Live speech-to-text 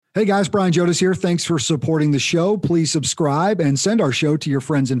Hey guys, Brian Jodas here. Thanks for supporting the show. Please subscribe and send our show to your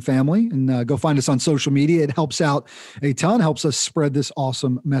friends and family, and go find us on social media. It helps out a ton, helps us spread this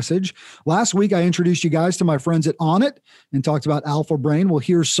awesome message. Last week, I introduced you guys to my friends at Onnit and talked about Alpha Brain. Well,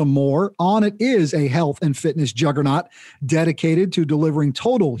 here's some more. Onnit is a health and fitness juggernaut dedicated to delivering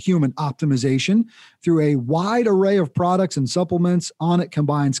total human optimization through a wide array of products and supplements. Onnit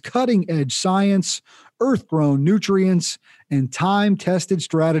combines cutting-edge science, earth-grown nutrients, and time-tested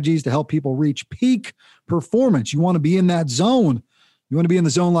strategies to help people reach peak performance. You want to be in that zone. You want to be in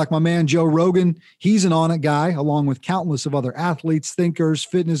the zone like my man, Joe Rogan. He's an Onnit guy, along with countless of other athletes, thinkers,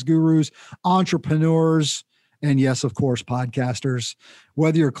 fitness gurus, entrepreneurs, and yes, of course, podcasters.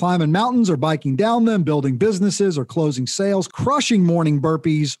 Whether you're climbing mountains or biking down them, building businesses or closing sales, crushing morning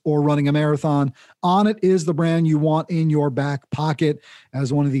burpees or running a marathon, Onnit is the brand you want in your back pocket.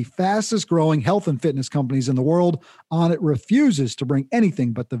 As one of the fastest growing health and fitness companies in the world, Onnit refuses to bring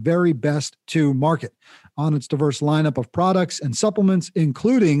anything but the very best to market. Onnit's diverse lineup of products and supplements,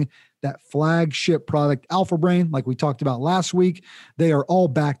 including that flagship product, Alpha Brain, like we talked about last week, they are all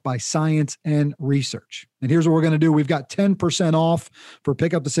backed by science and research. And here's what we're going to do. We've got 10% off for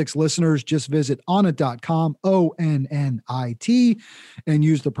Pick Up the Six listeners. Just visit onnit.com, ONNIT, and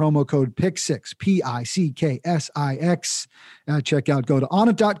use the promo code PICK6, PICKSIX at checkout. Go to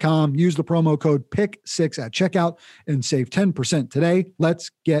onnit.com, use the promo code PICK6 at checkout, and save 10% today.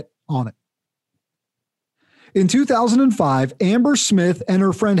 Let's get on it. In 2005, Amber Smith and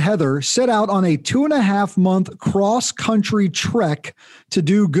her friend Heather set out on a 2.5-month cross-country trek to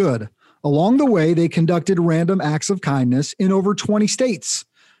do good. Along the way, they conducted random acts of kindness in over 20 states.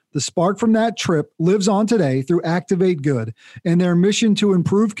 The spark from that trip lives on today through Activate Good and their mission to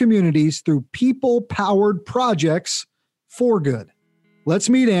improve communities through people-powered projects for good. Let's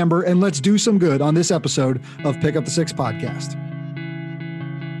meet Amber and let's do some good on this episode of Pick Up the Six podcast.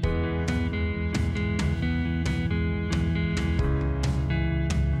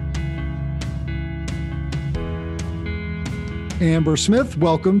 Amber Smith,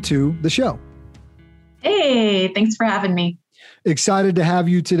 welcome to the show. Hey, thanks for having me. Excited to have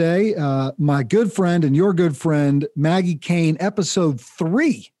you today. My good friend and your good friend, Maggie Kane, episode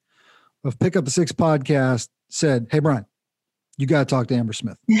 3 of Pick Up the Six podcast said, hey, Brian, you got to talk to Amber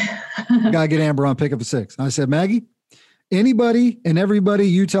Smith. You got to get Amber on Pick Up the Six. And I said, Maggie, anybody and everybody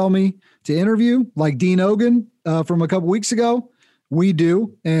you tell me to interview, like Dean Ogan from a couple weeks ago, we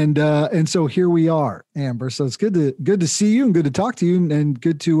do. And so here we are, Amber. So it's good to see you and good to talk to you and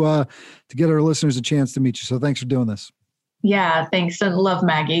good to get our listeners a chance to meet you. So thanks for doing this. Yeah, thanks. And love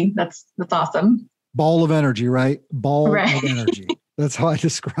Maggie. That's awesome. Ball of energy, right? Ball right. of energy. That's how I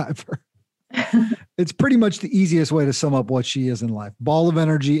describe her. It's pretty much the easiest way to sum up what she is in life. Ball of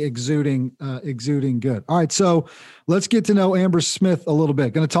energy, exuding good. All right. So let's get to know Amber Smith a little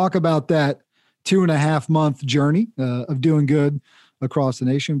bit. Going to talk about that 2.5-month journey of doing good across the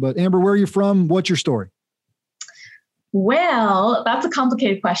nation. But Amber, where are you from? What's your story? Well, that's a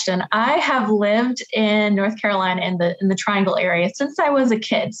complicated question. I have lived in North Carolina in the Triangle area since I was a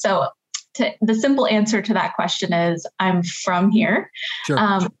kid. So the simple answer to that question is I'm from here.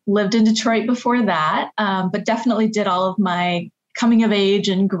 Sure. Lived in Detroit before that, but definitely did all of my coming of age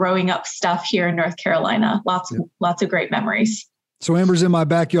and growing up stuff here in North Carolina. Lots of great memories. So Amber's in my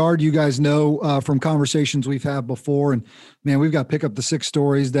backyard. You guys know from conversations we've had before. And man, we've got Pick Up the Six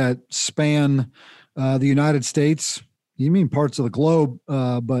stories that span the United States. You mean parts of the globe,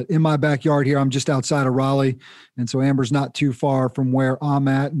 but in my backyard here, I'm just outside of Raleigh. And so Amber's not too far from where I'm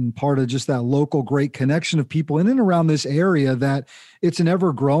at and part of just that local great connection of people in and around this area that it's an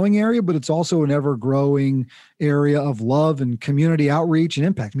ever-growing area, but it's also an ever-growing area of love and community outreach and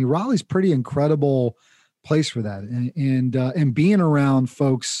impact. I mean, Raleigh's pretty incredible place for that. And being around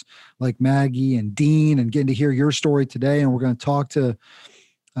folks like Maggie and Dean and getting to hear your story today. And we're going to talk to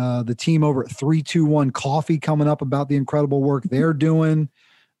the team over at 321 Coffee coming up about the incredible work they're doing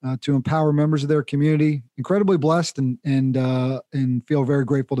to empower members of their community. Incredibly blessed and feel very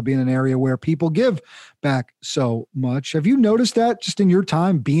grateful to be in an area where people give back so much. Have you noticed that just in your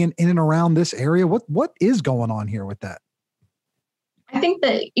time being in and around this area? What is going on here with that? I think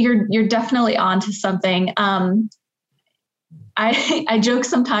that you're definitely onto something. I joke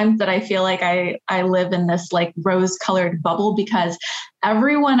sometimes that I feel like I live in this like rose-colored bubble because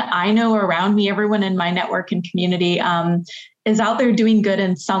everyone I know around me, everyone in my network and community is out there doing good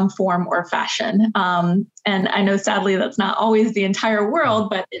in some form or fashion. And I know sadly that's not always the entire world,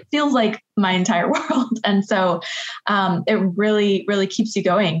 but it feels like my entire world. And so it really, really keeps you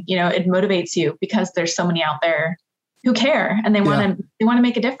going. You know, it motivates you because there's so many out there who care and they want to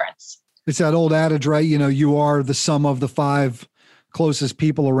make a difference. It's that old adage, right? You know, you are the sum of the five closest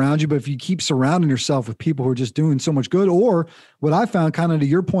people around you. But if you keep surrounding yourself with people who are just doing so much good, or what I found, kind of to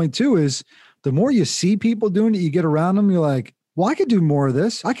your point too, is the more you see people doing it, you get around them, you're like, well, I could do more of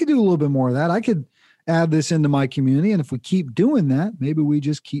this. I could do a little bit more of that. I could add this into my community. And if we keep doing that, maybe we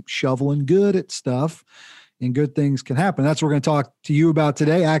just keep shoveling good at stuff and good things can happen. That's what we're going to talk to you about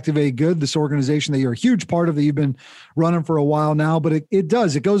today. Activate Good, this organization that you're a huge part of, that you've been running for a while now, but it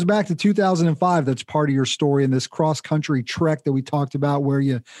goes back to 2005. That's part of your story in this cross-country trek that we talked about, where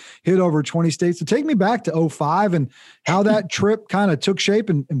you hit over 20 states. So take me back to 05 and how that trip kind of took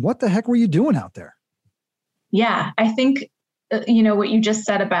shape, and what the heck were you doing out there? Yeah, I think, what you just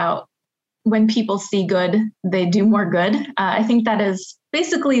said about when people see good, they do more good. I think that is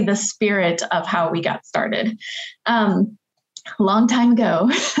basically the spirit of how we got started. Long time ago,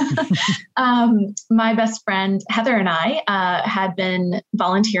 my best friend, Heather, and I had been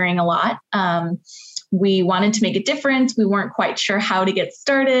volunteering a lot. We wanted to make a difference. We weren't quite sure how to get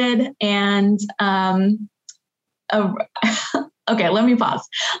started. And okay, let me pause.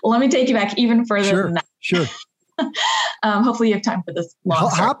 Let me take you back even further than that. Sure. Hopefully you have time for this long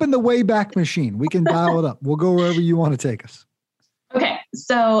story. Hop in the Wayback Machine. We can dial it up. We'll go wherever you want to take us. Okay.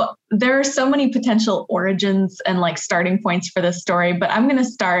 So there are so many potential origins and like starting points for this story, but I'm going to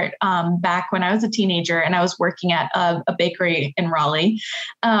start back when I was a teenager and I was working at a bakery in Raleigh.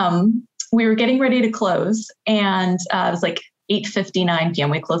 We were getting ready to close, and it was like 8:59 p.m.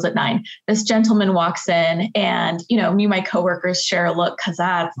 We close at 9. This gentleman walks in, and me and my coworkers share a look because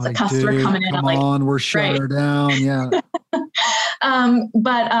that's the customer coming in. Come on, we're shutting her down. Yeah.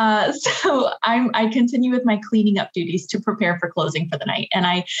 So I continue with my cleaning up duties to prepare for closing for the night, and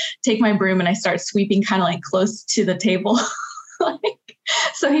I take my broom and I start sweeping kind of like close to the table,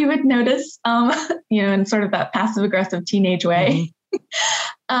 so he would notice, in sort of that passive aggressive teenage way.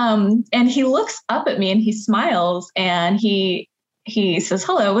 Mm-hmm. And he looks up at me and he smiles and he says,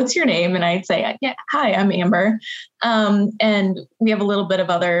 "Hello, what's your name?" And I'd say, "Yeah, hi, I'm Amber." And we have a little bit of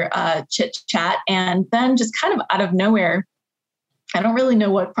other chit chat. And then just kind of out of nowhere, I don't really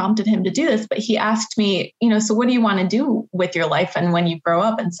know what prompted him to do this, but he asked me, "So what do you want to do with your life and when you grow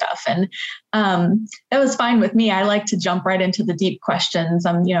up and stuff?" And that was fine with me. I like to jump right into the deep questions.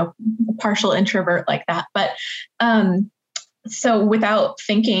 I'm, a partial introvert like that. But so without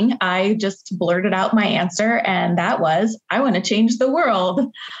thinking, I just blurted out my answer, and that was, "I want to change the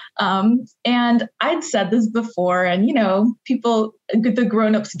world." And I'd said this before, and, people, the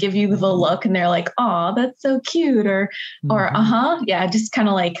grownups give you the look and they're like, "Oh, that's so cute," or yeah, just kind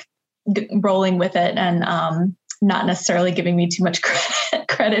of like rolling with it and not necessarily giving me too much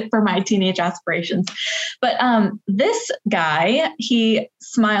credit for my teenage aspirations. But this guy, he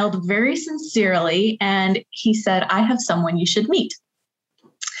smiled very sincerely and he said, "I have someone you should meet."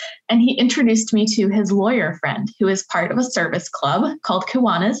 And he introduced me to his lawyer friend, who is part of a service club called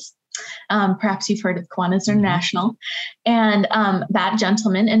Kiwanis. Perhaps you've heard of Kiwanis International. And that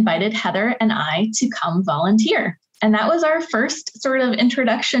gentleman invited Heather and I to come volunteer. And that was our first sort of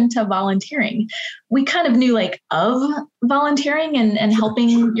introduction to volunteering. We kind of knew of volunteering and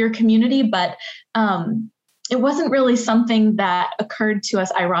helping your community, but it wasn't really something that occurred to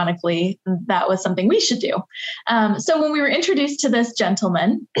us, ironically, that was something we should do. So when we were introduced to this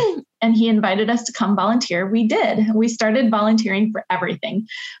gentleman and he invited us to come volunteer, we did. We started volunteering for everything.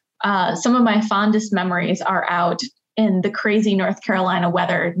 Some of my fondest memories are out in the crazy North Carolina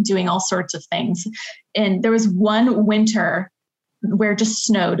weather, doing all sorts of things. And there was one winter where it just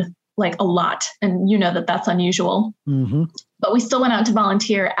snowed like a lot. And that's unusual. Mm-hmm. But we still went out to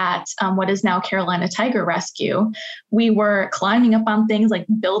volunteer at what is now Carolina Tiger Rescue. We were climbing up on things like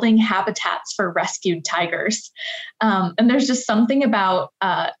building habitats for rescued tigers. And there's just something about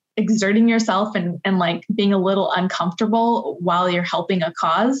exerting yourself and like being a little uncomfortable while you're helping a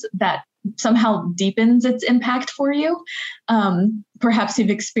cause that somehow deepens its impact for you. Perhaps you've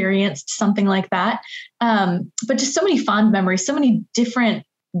experienced something like that. But just so many fond memories, so many different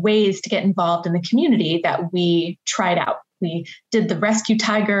ways to get involved in the community that we tried out. We did the rescue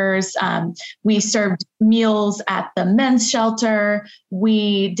tigers. We served meals at the men's shelter.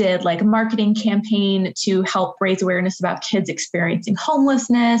 We did like a marketing campaign to help raise awareness about kids experiencing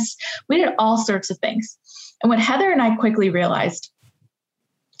homelessness. We did all sorts of things. And what Heather and I quickly realized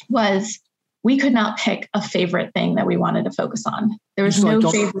was we could not pick a favorite thing that we wanted to focus on. There was no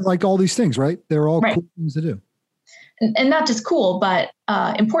favorite. Like all these things, right? They're all cool things to do. And not just cool, but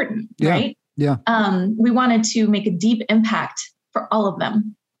important, right? Yeah. We wanted to make a deep impact for all of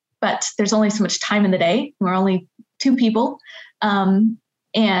them, but there's only so much time in the day. We're only 2 people. And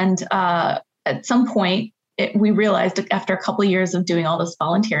at some point, we realized after a couple of years of doing all this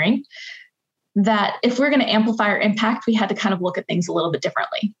volunteering, that if we're going to amplify our impact, we had to kind of look at things a little bit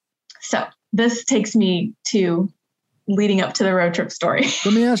differently. So this takes me to leading up to the road trip story.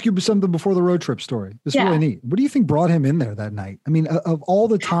 Let me ask you something before the road trip story. This is really neat. What do you think brought him in there that night? I mean, of all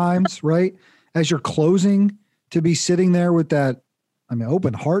the times, right, as you're closing, to be sitting there with that,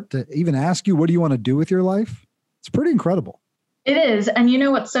 open heart to even ask you, what do you want to do with your life? It's pretty incredible. It is. And you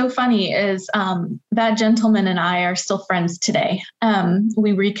know, what's so funny is that gentleman and I are still friends today.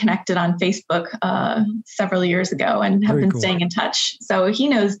 We reconnected on Facebook several years ago and have been staying in touch. So he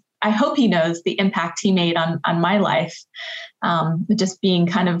knows, I hope he knows the impact he made on my life, just being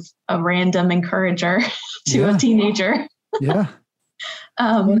kind of a random encourager to a teenager. Yeah.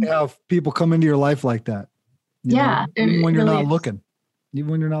 Funny how people come into your life like that. Even when you're not looking.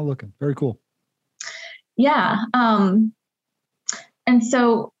 Even when you're not looking. Very cool. Yeah. And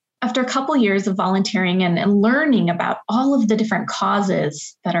so after a couple of years of volunteering and learning about all of the different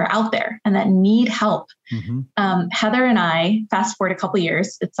causes that are out there and that need help, Heather and I, fast forward a couple of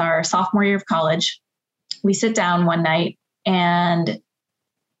years, it's our sophomore year of college. We sit down one night and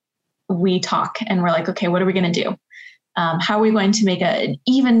we talk and we're like, okay, what are we going to do? How are we going to make an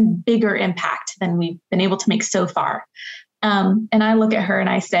even bigger impact than we've been able to make so far? And I look at her and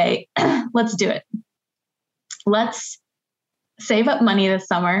I say, let's do it. Let's save up money this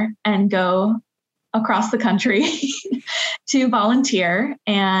summer and go across the country to volunteer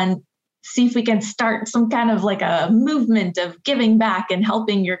and see if we can start some kind of like a movement of giving back and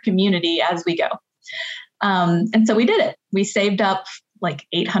helping your community as we go. And so we did it. We saved up like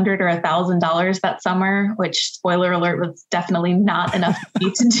 $800 or $1,000 that summer, which, spoiler alert, was definitely not enough for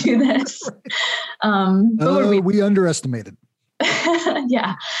me to do this. We underestimated.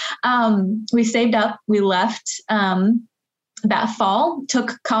 Yeah. We saved up, we left that fall,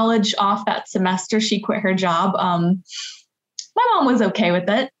 took college off that semester. She quit her job. My mom was okay with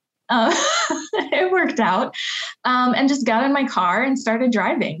it. It worked out, and just got in my car and started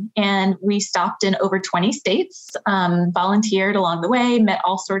driving. And we stopped in over 20 states, volunteered along the way, met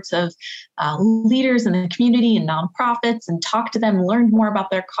all sorts of leaders in the community and nonprofits and talked to them, learned more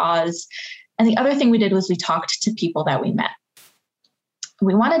about their cause. And the other thing we did was we talked to people that we met.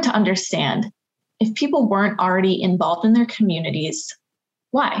 We wanted to understand if people weren't already involved in their communities,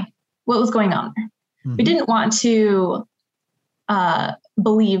 why? What was going on there? Mm-hmm. We didn't want to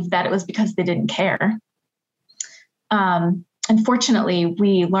believe that it was because they didn't care. Unfortunately,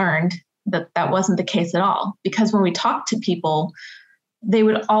 we learned that that wasn't the case at all, because when we talked to people, they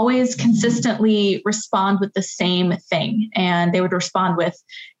would always consistently respond with the same thing. And they would respond with,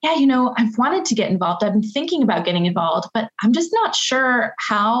 yeah, I've wanted to get involved. I've been thinking about getting involved, but I'm just not sure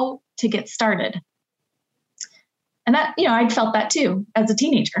how to get started. And that, I'd felt that too as a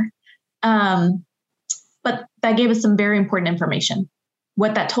teenager. But that gave us some very important information.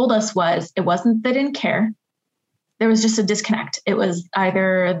 What that told us was it wasn't they didn't care. There was just a disconnect. It was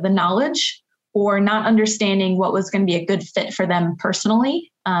either the knowledge or not understanding what was going to be a good fit for them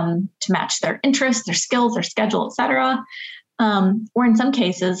personally, to match their interests, their skills, their schedule, et cetera. Or in some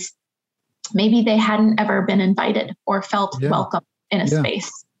cases, maybe they hadn't ever been invited or felt welcome in a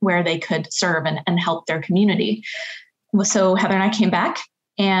space where they could serve and help their community. So Heather and I came back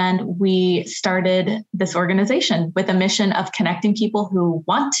and we started this organization with a mission of connecting people who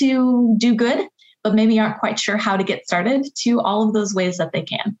want to do good, but maybe aren't quite sure how to get started, to all of those ways that they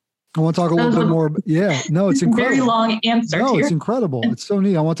can. I want to talk a little bit more. Yeah, no, it's incredible. Very long answer. No, it's incredible. It's so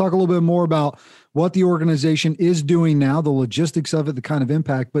neat. I want to talk a little bit more about what the organization is doing now, the logistics of it, the kind of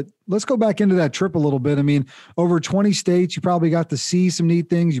impact. But let's go back into that trip a little bit. I mean, over 20 states, you probably got to see some neat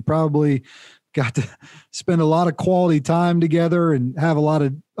things. You probably got to spend a lot of quality time together and have a lot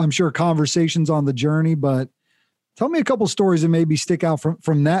of, I'm sure, conversations on the journey. But tell me a couple stories that maybe stick out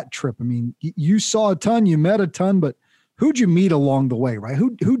from that trip. I mean, you saw a ton, you met a ton, but who'd you meet along the way, right?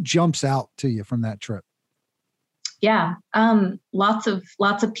 Who jumps out to you from that trip? Yeah, lots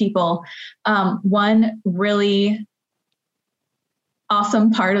of people. One really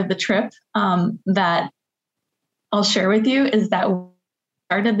awesome part of the trip that I'll share with you is that we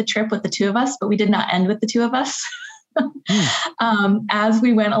started the trip with the two of us, but we did not end with the two of us. As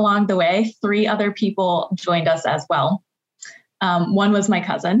we went along the way, 3 other people joined us as well. One was my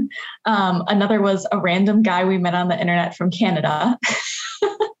cousin. Another was a random guy we met on the internet from Canada.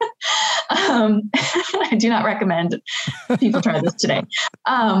 I do not recommend people try this today.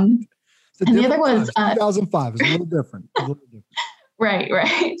 And the other was 2005. It's a little different. Right.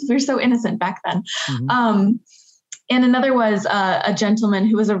 We're so innocent back then. Mm-hmm. And another was a gentleman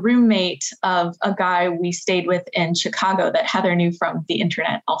who was a roommate of a guy we stayed with in Chicago that Heather knew from the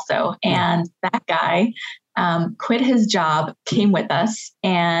internet also. And that guy quit his job, came with us,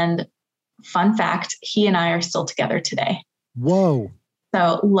 and fun fact, he and I are still together today. Whoa.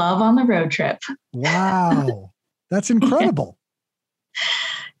 So love on the road trip. Wow. That's incredible.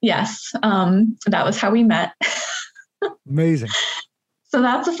 Yes. That was how we met. Amazing. So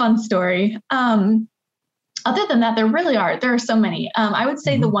that's a fun story. Other than that, there are so many. I would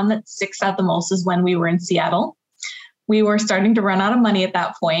say the one that sticks out the most is when we were in Seattle. We were starting to run out of money at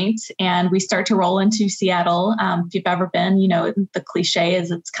that point, and we start to roll into Seattle. If you've ever been, the cliche is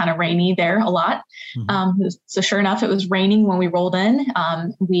it's kind of rainy there a lot. So sure enough, it was raining when we rolled in.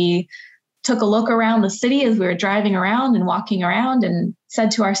 We took a look around the city as we were driving around and walking around and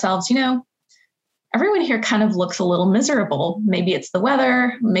said to ourselves, everyone here kind of looks a little miserable. Maybe it's the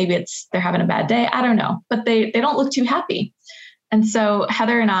weather, maybe they're having a bad day. I don't know, but they don't look too happy. And so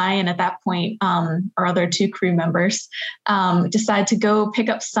Heather and I, and at that point, our other two crew members, decided to go pick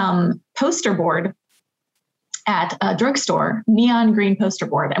up some poster board at a drugstore, neon green poster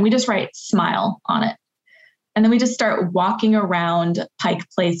board, and we just write "smile" on it. And then we just start walking around Pike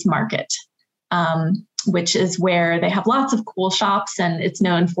Place Market, which is where they have lots of cool shops, and it's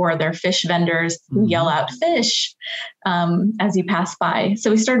known for their fish vendors who yell out "fish" as you pass by. So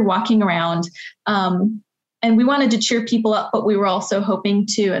we started walking around. And we wanted to cheer people up, but we were also hoping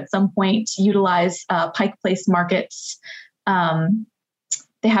to, at some point, utilize Pike Place Markets.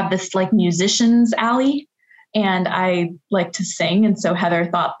 They have this musicians alley, and I like to sing. And so Heather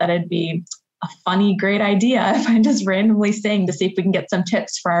thought that it'd be a funny, great idea if I just randomly sing to see if we can get some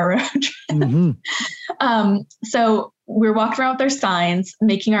tips for our road trip. So we're walking around with our signs,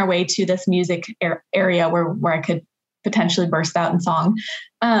 making our way to this music area where I could potentially burst out in song.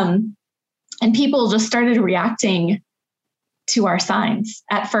 And people just started reacting to our signs.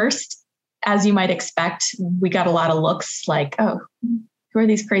 At first, as you might expect, we got a lot of looks like, "Oh, who are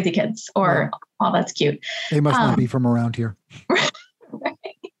these crazy kids?" Or, "Oh, that's cute. They must not be from around here." Right.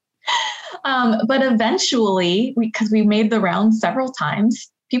 But eventually, because we made the round several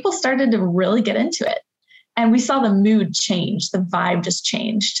times, people started to really get into it. And we saw the mood change. The vibe just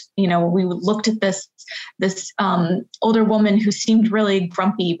changed. We looked at this older woman who seemed really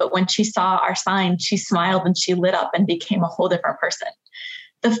grumpy, but when she saw our sign, she smiled and she lit up and became a whole different person.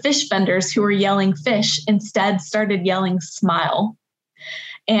 The fish vendors who were yelling "fish" instead started yelling "smile."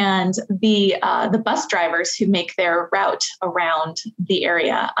 And the bus drivers who make their route around the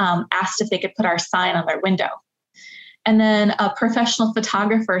area asked if they could put our sign on their window. And then a professional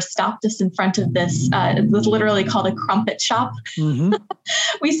photographer stopped us in front of this. It was literally called a crumpet shop.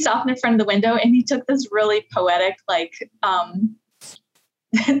 We stopped in front of the window, and he took this really poetic,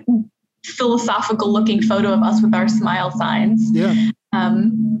 philosophical looking photo of us with our smile signs. Yeah.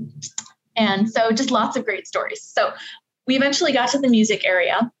 And so just lots of great stories. So we eventually got to the music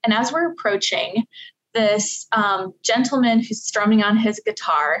area. And as we're approaching, this gentleman who's strumming on his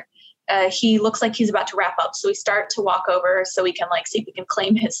guitar, he looks like he's about to wrap up. So we start to walk over so we can see if we can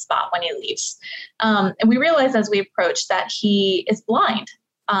claim his spot when he leaves. And we realize as we approach that he is blind,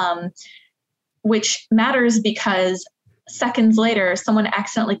 which matters because seconds later, someone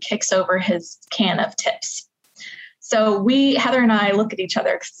accidentally kicks over his can of tips. So Heather and I look at each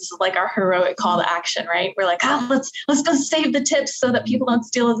other because this is our heroic call to action, right? We're like, let's go save the tips so that people don't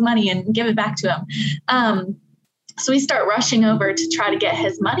steal his money and give it back to him. So we start rushing over to try to get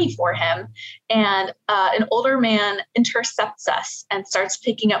his money for him. And an older man intercepts us and starts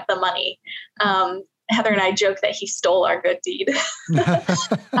picking up the money. Heather and I joke that he stole our good deed. But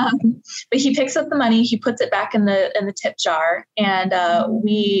he picks up the money, he puts it back in the tip jar, and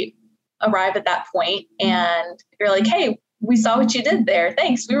we arrive at that point, and you're like, "Hey, we saw what you did there.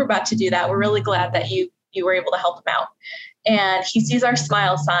 Thanks. We were about to do that. We're really glad that you were able to help him out." And he sees our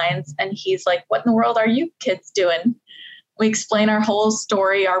smile signs, and he's like, "What in the world are you kids doing?" We explain our whole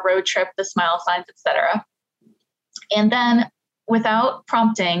story, our road trip, the smile signs, etc. And then, without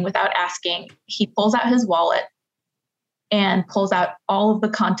prompting, without asking, he pulls out his wallet and pulls out all of the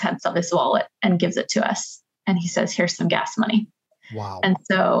contents of his wallet and gives it to us. And he says, "Here's some gas money." Wow. And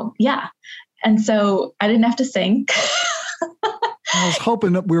so, yeah. And so I didn't have to sing. I was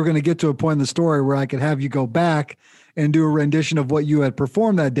hoping that we were going to get to a point in the story where I could have you go back and do a rendition of what you had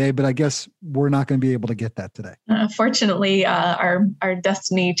performed that day, but I guess we're not going to be able to get that today. Fortunately, our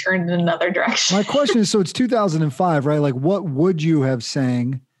destiny turned in another direction. My question is, so it's 2005, right? What would you have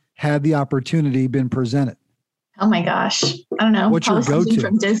sang had the opportunity been presented? Oh my gosh. I don't know. What's your go-to?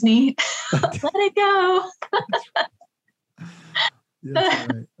 From Disney. Let it go. That's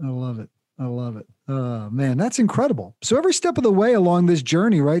right. I love it. I love it. Man, that's incredible. So every step of the way along this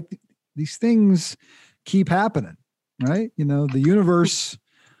journey, right? These things keep happening, right? The universe,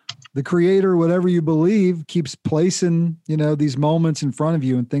 the creator, whatever you believe, keeps placing, these moments in front of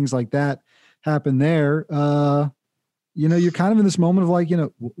you and things like that. happen there, you're kind of in this moment of like,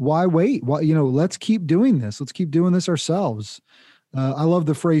 why wait? Why, let's keep doing this. Let's keep doing this ourselves. I love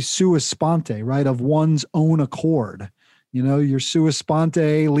the phrase sua sponte, right? Of one's own accord. Your sua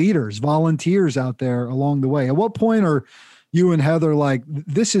sponte leaders, volunteers out there along the way. At what point are you and Heather like,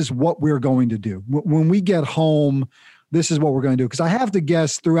 this is what we're going to do? When we get home, this is what we're going to do. Because I have to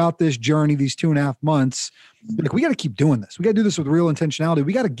guess throughout this journey, these 2.5 months, like, we got to keep doing this. We got to do this with real intentionality.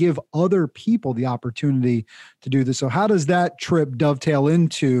 We got to give other people the opportunity to do this. So how does that trip dovetail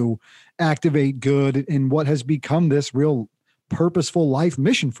into Activate Good and what has become this real purposeful life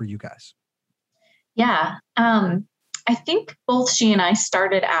mission for you guys? Yeah. I think both she and I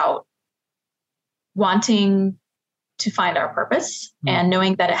started out wanting to find our purpose and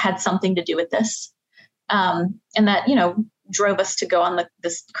knowing that it had something to do with this. And that, drove us to go on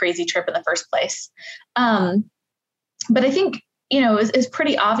this crazy trip in the first place. But I think, it's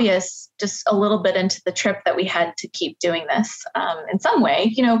pretty obvious just a little bit into the trip that we had to keep doing this in some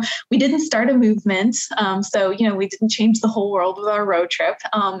way. We didn't start a movement. So, we didn't change the whole world with our road trip.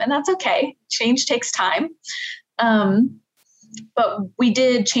 And that's okay. Change takes time. But we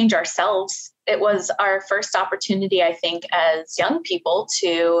did change ourselves. It was our first opportunity, I think, as young people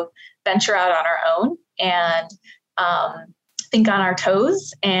to venture out on our own and think on our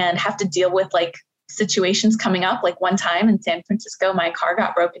toes and have to deal with like situations coming up. Like one time in San Francisco, my car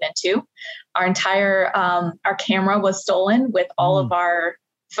got broken into. Our entire, our camera was stolen with all of our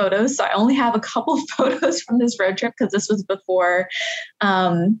photos. So I only have a couple of photos from this road trip because this was before,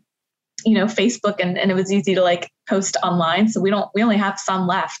 Facebook and it was easy to like post online. So we only have some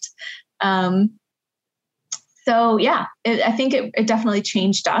left. So yeah, I think it definitely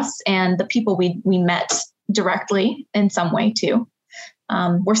changed us and the people we met directly in some way too.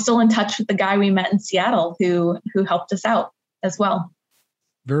 We're still in touch with the guy we met in Seattle who helped us out as well.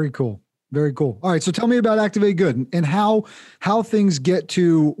 Very cool. Very cool. All right. So tell me about Activate Good and how things get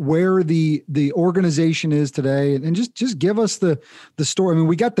to where the organization is today, and just give us the story. I mean,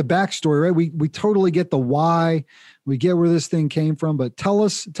 we got the backstory, right? We totally get the why, we get where this thing came from, but tell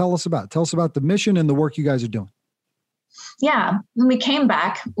us about the mission and the work you guys are doing. Yeah. When we came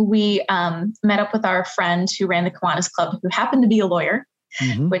back, we met up with our friend who ran the Kiwanis Club, who happened to be a lawyer,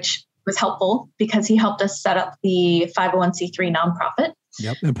 which was helpful because he helped us set up the 501c3 nonprofit.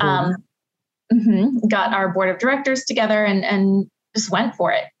 Yep. Got our board of directors together and just went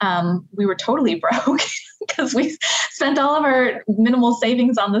for it. We were totally broke because we spent all of our minimal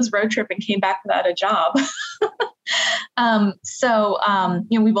savings on this road trip and came back without a job.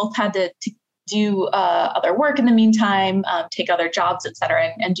 We both had to do other work in the meantime, take other jobs, et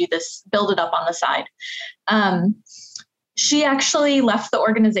cetera, and do this, build it up on the side. She actually left the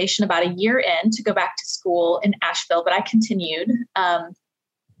organization about a year in to go back to school in Asheville, but I continued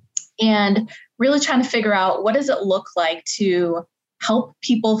and really trying to figure out what does it look like to help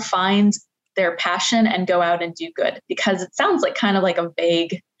people find their passion and go out and do good, because it sounds like kind of like a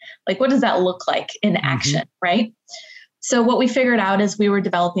vague, like, what does that look like in action, right? So what we figured out is we were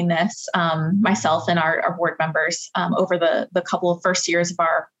developing this, myself and our board members over the couple of first years of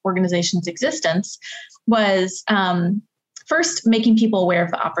our organization's existence was first making people aware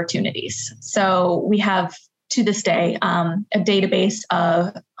of the opportunities. So we have to this day a database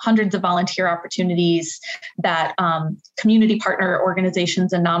of hundreds of volunteer opportunities that community partner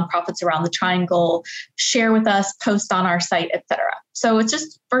organizations and nonprofits around the Triangle share with us, post on our site, et cetera. So it's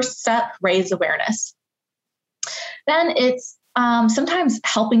just first step, raise awareness. Then it's sometimes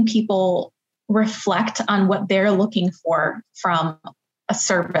helping people reflect on what they're looking for from a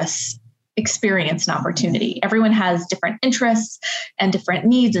service experience and opportunity. Everyone has different interests and different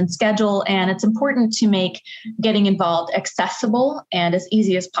needs and schedule, and it's important to make getting involved accessible and as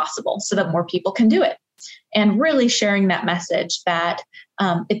easy as possible so that more people can do it. And really sharing that message that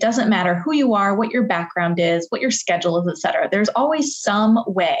it doesn't matter who you are, what your background is, what your schedule is, et cetera. There's always some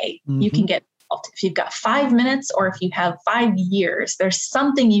way you can get involved. If you've got 5 minutes or if you have 5 years, there's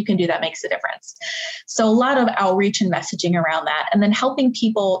something you can do that makes a difference. So a lot of outreach and messaging around that, and then helping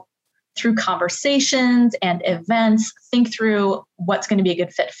people through conversations and events, think through what's going to be a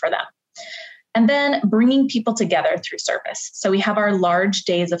good fit for them. And then bringing people together through service. So we have our large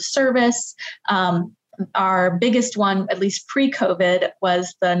days of service. Our biggest one, at least pre-COVID,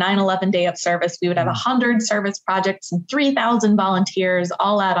 was the 9/11 day of service. We would have 100 service projects and 3,000 volunteers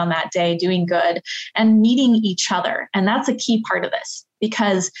all out on that day doing good and meeting each other. And that's a key part of this,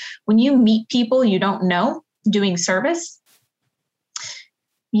 because when you meet people you don't know doing service,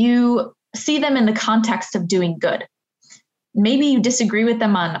 you see them in the context of doing good. Maybe you disagree with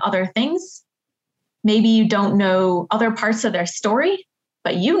them on other things. Maybe you don't know other parts of their story,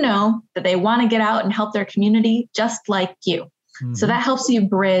 but you know that they want to get out and help their community just like you. Mm-hmm. So that helps you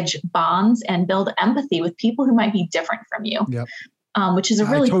bridge bonds and build empathy with people who might be different from you. Yep. Which is a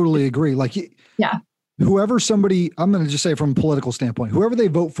really— I totally agree. Like, yeah. Whoever somebody, I'm going to just say from a political standpoint, whoever they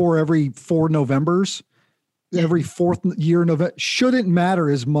vote for every 4 Novembers, every 4th year November, shouldn't matter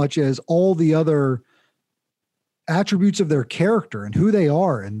as much as all the other attributes of their character and who they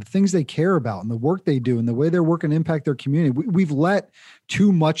are and the things they care about and the work they do and the way their work can impact their community. We've let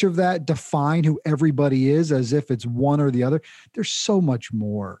too much of that define who everybody is as if it's one or the other. There's so much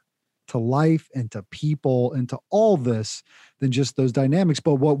more to life and to people and to all this than just those dynamics.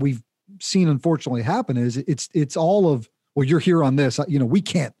 But what we've seen unfortunately happen is it's all of, well, you're here on this,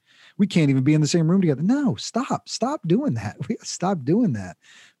 we can't even be in the same room together. No, stop doing that. We got to stop doing that.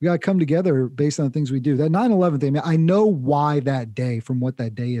 We got to come together based on the things we do. That 9/11 thing, I know why that day from what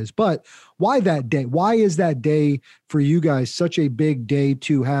that day is, but why that day? Why is that day for you guys such a big day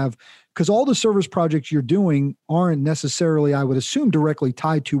to have? Because all the service projects you're doing aren't necessarily, I would assume, directly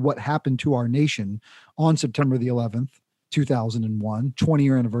tied to what happened to our nation on September the 11th, 2001,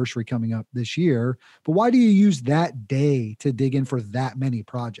 20-year anniversary coming up this year. But why do you use that day to dig in for that many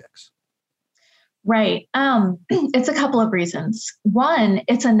projects? Right. It's a couple of reasons. One,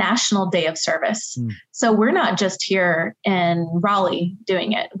 it's a national day of service. So we're not just here in Raleigh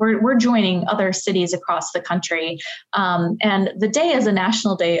doing it. We're joining other cities across the country. And the day as a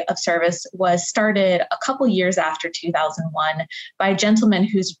national day of service was started a couple years after 2001 by a gentleman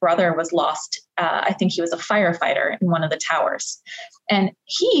whose brother was lost. I think he was a firefighter in one of the towers. And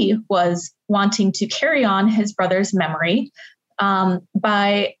he was wanting to carry on his brother's memory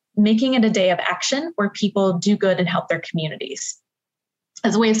by making it a day of action where people do good and help their communities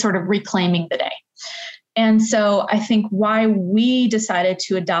as a way of sort of reclaiming the day. And so I think why we decided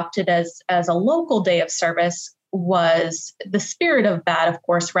to adopt it as a local day of service was the spirit of that, of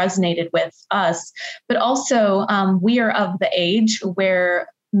course, resonated with us, but also we are of the age where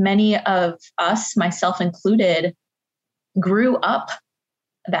many of us, myself included, grew up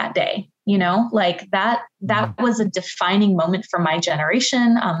that day. Like that was a defining moment for my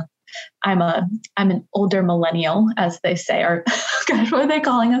generation. I'm an older millennial, as they say, or gosh, what are they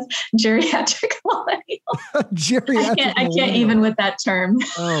calling us? Geriatric millennial. Geriatric I can't even with that term.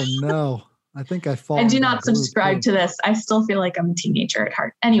 Oh no. I think I fall. I do not subscribe to this. I still feel like I'm a teenager at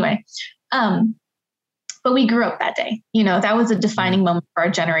heart. Anyway, but we grew up that day. That was a defining moment for our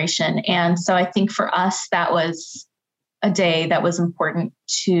generation. And so I think for us, that was a day that was important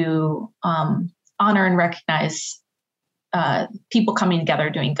to honor and recognize people coming together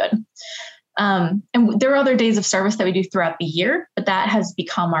doing good. And there are other days of service that we do throughout the year, but that has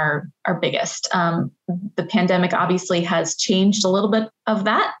become our biggest. The pandemic obviously has changed a little bit of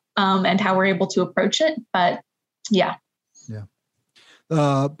that and how we're able to approach it. But yeah. Yeah.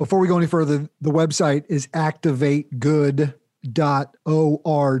 Before we go any further, the website is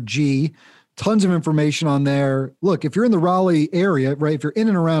activategood.org. Tons of information on there. Look, if you're in the Raleigh area, right, if you're in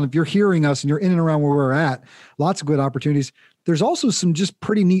and around, if you're hearing us and you're in and around where we're at, lots of good opportunities. There's also some just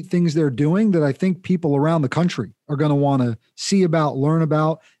pretty neat things they're doing that I think people around the country are going to want to see about, learn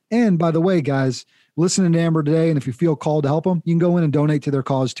about. And by the way, guys, listening to Amber today, and if you feel called to help them, you can go in and donate to their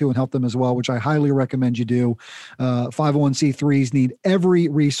cause too and help them as well, which I highly recommend you do. 501c3s need every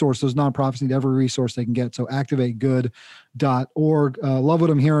resource. Those nonprofits need every resource they can get. So activategood.org. Love what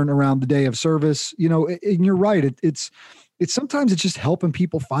I'm hearing around the day of service. And you're right. It's sometimes it's just helping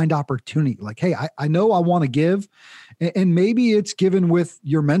people find opportunity. Like, hey, I know I want to give, and maybe it's given with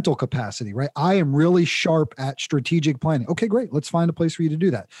your mental capacity, right? I am really sharp at strategic planning. Okay, great. Let's find a place for you to do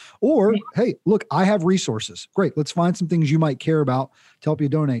that. Or, hey, look, I have resources. Great. Let's find some things you might care about to help you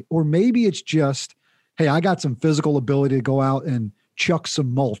donate. Or maybe it's just, hey, I got some physical ability to go out and chuck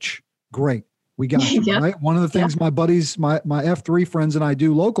some mulch. Great. We got you, right? One of the things my buddies, my F3 friends and I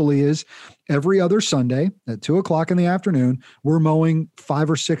do locally is every other Sunday at 2:00 in the afternoon, we're mowing 5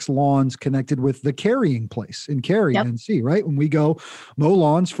 or 6 lawns connected with the carrying place in Cary, NC, right? When we go mow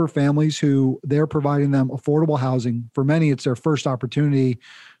lawns for families who they're providing them affordable housing. For many, it's their first opportunity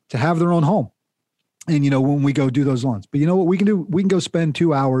to have their own home. And, when we go do those lawns, but you know what we can do? We can go spend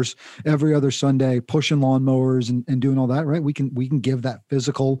 2 hours every other Sunday pushing lawnmowers and doing all that, right? We can give that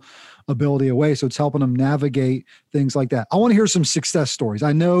physical ability away. So it's helping them navigate things like that. I want to hear some success stories.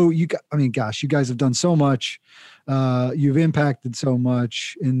 I know you guys have done so much. You've impacted so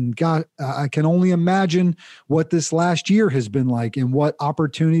much, and God, I can only imagine what this last year has been like and what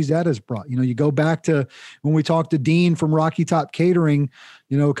opportunities that has brought. You go back to when we talked to Dean from Rocky Top Catering,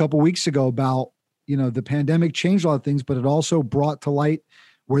 a couple of weeks ago about, the pandemic changed a lot of things, but it also brought to light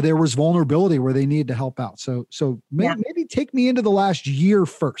where there was vulnerability, where they needed to help out. So maybe take me into the last year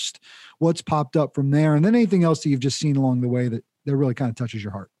first. What's popped up from there? And then anything else that you've just seen along the way that really kind of touches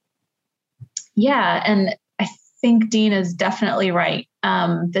your heart. Yeah. And I think Dean is definitely right.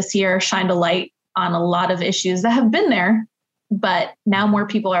 This year shined a light on a lot of issues that have been there, but now more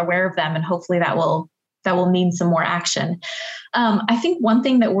people are aware of them, and hopefully that will mean some more action. I think one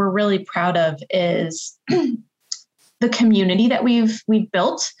thing that we're really proud of is the community that we've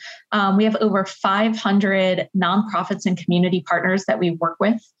built. We have over 500 nonprofits and community partners that we work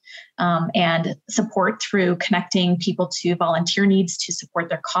with and support through connecting people to volunteer needs to support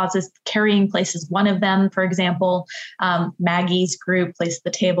their causes. Carrying Place is one of them, for example. Maggie's group, Place at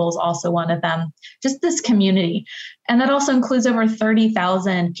the Table, is also one of them. Just this community. And that also includes over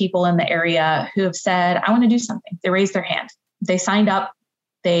 30,000 people in the area who have said, I want to do something. They raised their hand. They signed up.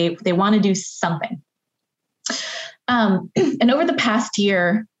 They want to do something. And over the past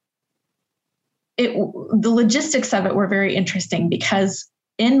year, the logistics of it were very interesting because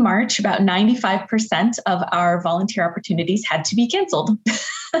in March, about 95% of our volunteer opportunities had to be canceled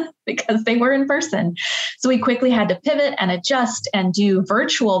because they were in person. So we quickly had to pivot and adjust and do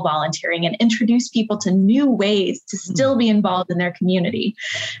virtual volunteering and introduce people to new ways to still be involved in their community.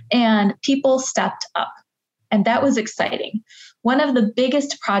 And people stepped up, and that was exciting. One of the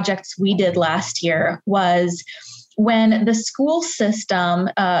biggest projects we did last year was when the school system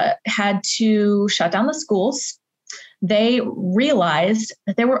had to shut down the schools. They realized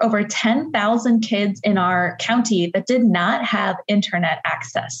that there were over 10,000 kids in our county that did not have internet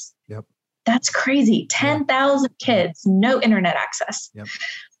access. Yep. That's crazy. 10,000 kids, no internet access. Yep.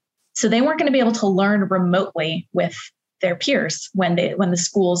 So they weren't going to be able to learn remotely with their peers when the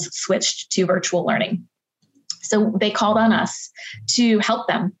schools switched to virtual learning. So they called on us to help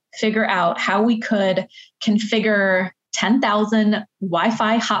them figure out how we could configure 10,000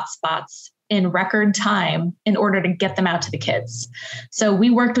 Wi-Fi hotspots in record time in order to get them out to the kids. So we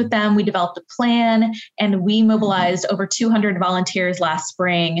worked with them, we developed a plan, and we mobilized over 200 volunteers last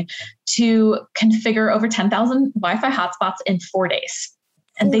spring to configure over 10,000 Wi-Fi hotspots in 4 days.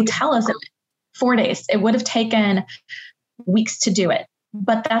 And they tell us 4 days. It would have taken weeks to do it.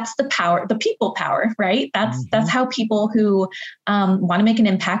 But that's the power, the people power, right? That's how people who want to make an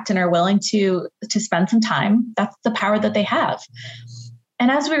impact and are willing to spend some time, that's the power that they have. And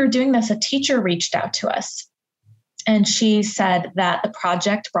as we were doing this, a teacher reached out to us and she said that the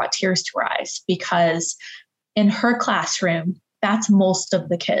project brought tears to her eyes because in her classroom, that's most of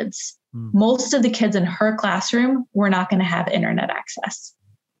the kids. Most of the kids in her classroom were not going to have internet access.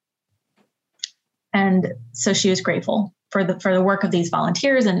 And so she was grateful for the work of these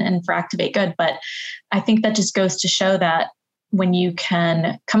volunteers and for Activate Good. But I think that just goes to show that when you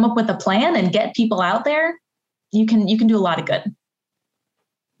can come up with a plan and get people out there, you can do a lot of good.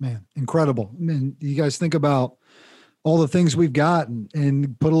 Man, incredible. I mean, you guys think about all the things we've got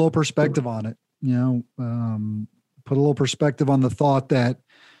and put a little perspective on it, put a little perspective on the thought that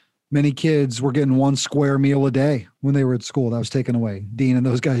many kids were getting one square meal a day when they were at school. That was taken away. Dean and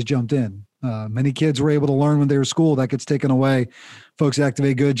those guys jumped in. Many kids were able to learn when they were at school. That gets taken away. Folks at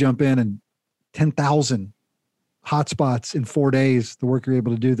Activate Good jump in, and 10,000 hotspots in 4 days, the work you're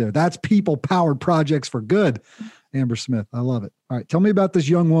able to do there. That's people-powered projects for good. Amber Smith, I love it. All right, tell me about this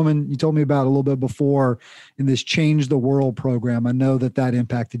young woman you told me about a little bit before in this Change the World program. I know that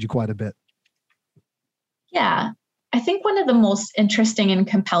impacted you quite a bit. Yeah. I think one of the most interesting and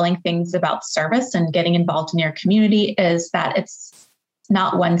compelling things about service and getting involved in your community is that it's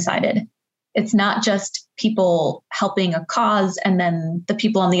not one-sided. It's not just people helping a cause and then the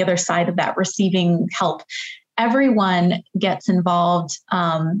people on the other side of that receiving help. Everyone gets involved,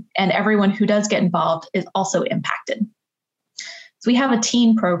 and everyone who does get involved is also impacted. So we have a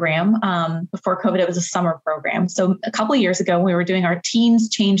teen program. Before COVID, it was a summer program. So a couple of years ago, we were doing our Teens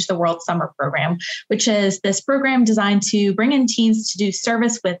Change the World summer program, which is this program designed to bring in teens to do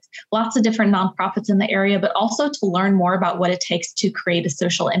service with lots of different nonprofits in the area, but also to learn more about what it takes to create a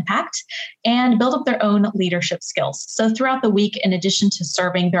social impact and build up their own leadership skills. So throughout the week, in addition to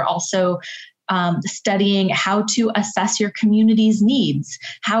serving, they're also studying how to assess your community's needs,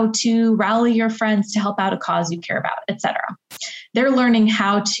 how to rally your friends to help out a cause you care about, et cetera. They're learning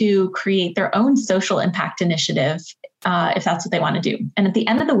how to create their own social impact initiative if that's what they want to do. And at the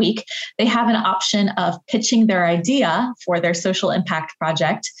end of the week, they have an option of pitching their idea for their social impact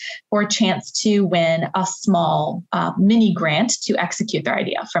project for a chance to win a small mini grant to execute their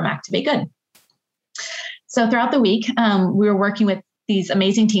idea from Activate Good. So throughout the week, we were working with these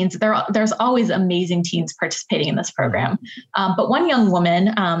amazing teens. There's always amazing teens participating in this program. But one young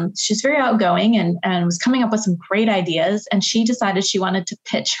woman, she's very outgoing and was coming up with some great ideas. And she decided she wanted to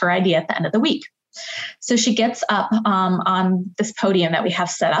pitch her idea at the end of the week. So she gets up on this podium that we have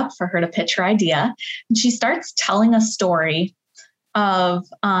set up for her to pitch her idea. And she starts telling a story of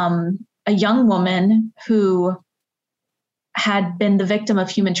a young woman who had been the victim of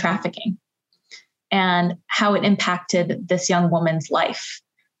human trafficking and how it impacted this young woman's life.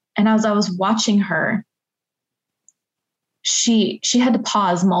 And as I was watching her, she had to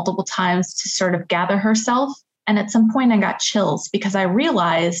pause multiple times to sort of gather herself. And at some point I got chills because I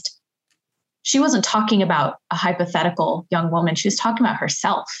realized she wasn't talking about a hypothetical young woman. She was talking about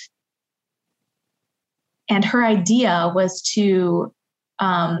herself. And her idea was to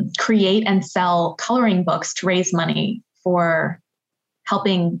create and sell coloring books to raise money for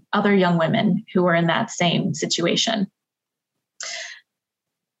helping other young women who were in that same situation.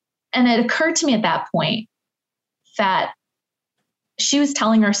 And it occurred to me at that point that she was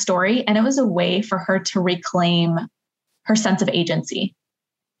telling her story, and it was a way for her to reclaim her sense of agency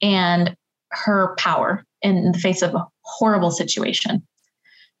and her power in the face of a horrible situation.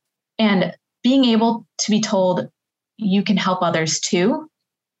 And being able to be told you can help others too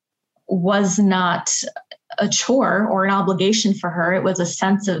was not a chore or an obligation for her. It was a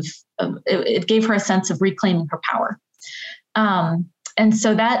sense of it gave her a sense of reclaiming her power. And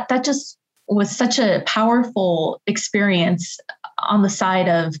so that just was such a powerful experience on the side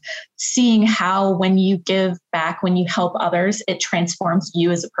of seeing how when you give back, when you help others, it transforms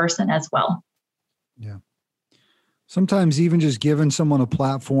you as a person as well. Yeah. Sometimes even just giving someone a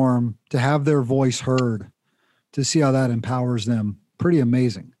platform to have their voice heard, to see how that empowers them. Pretty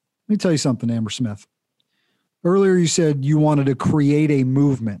amazing. Let me tell you something, Amber Smith. Earlier, you said you wanted to create a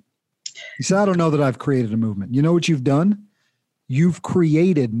movement. You said, I don't know that I've created a movement. You know what you've done? You've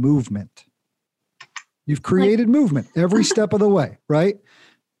created movement. You've created movement every step of the way, right?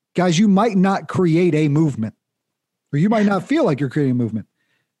 Guys, you might not create a movement, or you might not feel like you're creating a movement.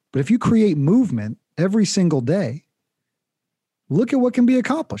 But if you create movement every single day, look at what can be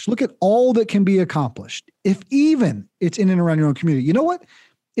accomplished. Look at all that can be accomplished. If even it's in and around your own community. You know what?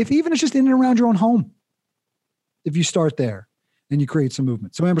 If even it's just in and around your own home. If you start there and you create some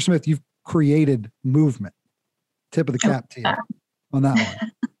movement. So Amber Smith, you've created movement. Tip of the cap to you on that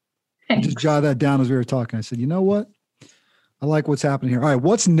one. I just jotted that down as we were talking. I said, you know what? I like what's happening here. All right,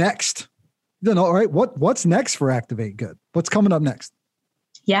 what's next? You know, all right, what's next for Activate Good? What's coming up next?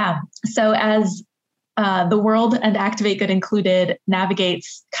 Yeah. So as the world, and Activate Good included,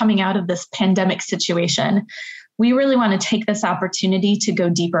 navigates coming out of this pandemic situation, we really want to take this opportunity to go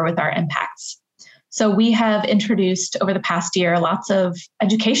deeper with our impacts. So we have introduced over the past year lots of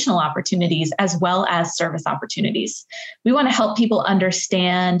educational opportunities as well as service opportunities. We want to help people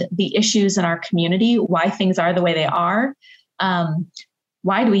understand the issues in our community, why things are the way they are.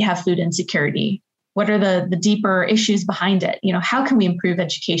 Why do we have food insecurity? What are the deeper issues behind it? You know, how can we improve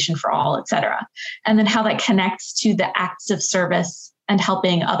education for all, et cetera? And then how that connects to the acts of service and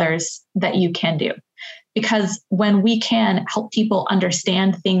helping others that you can do. Because when we can help people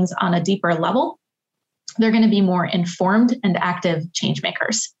understand things on a deeper level, they're going to be more informed and active change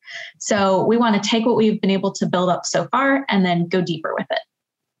makers. So we want to take what we've been able to build up so far and then go deeper with it.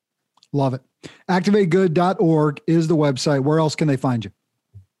 Love it. ActivateGood.org is the website. Where else can they find you?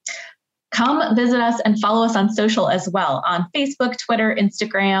 Come visit us and follow us on social as well, on Facebook, Twitter,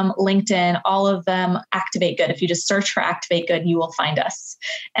 Instagram, LinkedIn, all of them, Activate Good. If you just search for Activate Good, you will find us.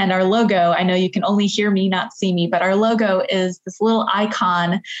 And our logo, I know you can only hear me, not see me, but our logo is this little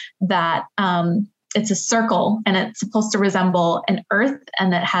icon that it's a circle, and it's supposed to resemble an earth,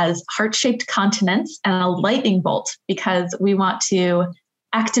 and it has heart-shaped continents and a lightning bolt, because we want to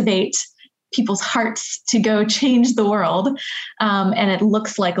activate people's hearts to go change the world. And it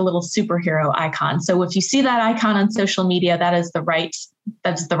looks like a little superhero icon. So if you see that icon on social media, that's the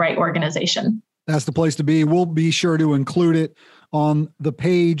right organization. That's the place to be. We'll be sure to include it on the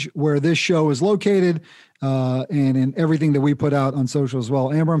page where this show is located, and in everything that we put out on social as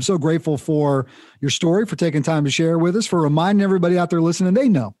well. Amber, I'm so grateful for your story, for taking time to share with us, for reminding everybody out there listening. They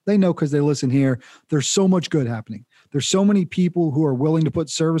know because they listen here. There's so much good happening. There's so many people who are willing to put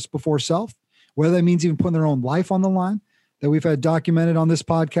service before self, whether that means even putting their own life on the line, that we've had documented on this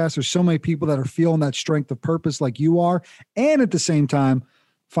podcast. There's so many people that are feeling that strength of purpose like you are, and at the same time,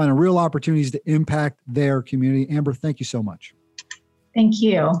 finding real opportunities to impact their community. Amber, thank you so much. Thank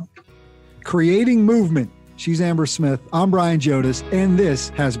you. Creating movement. She's Amber Smith. I'm Brian Jodis, and this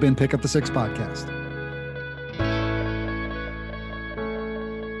has been Pick Up the Six podcast.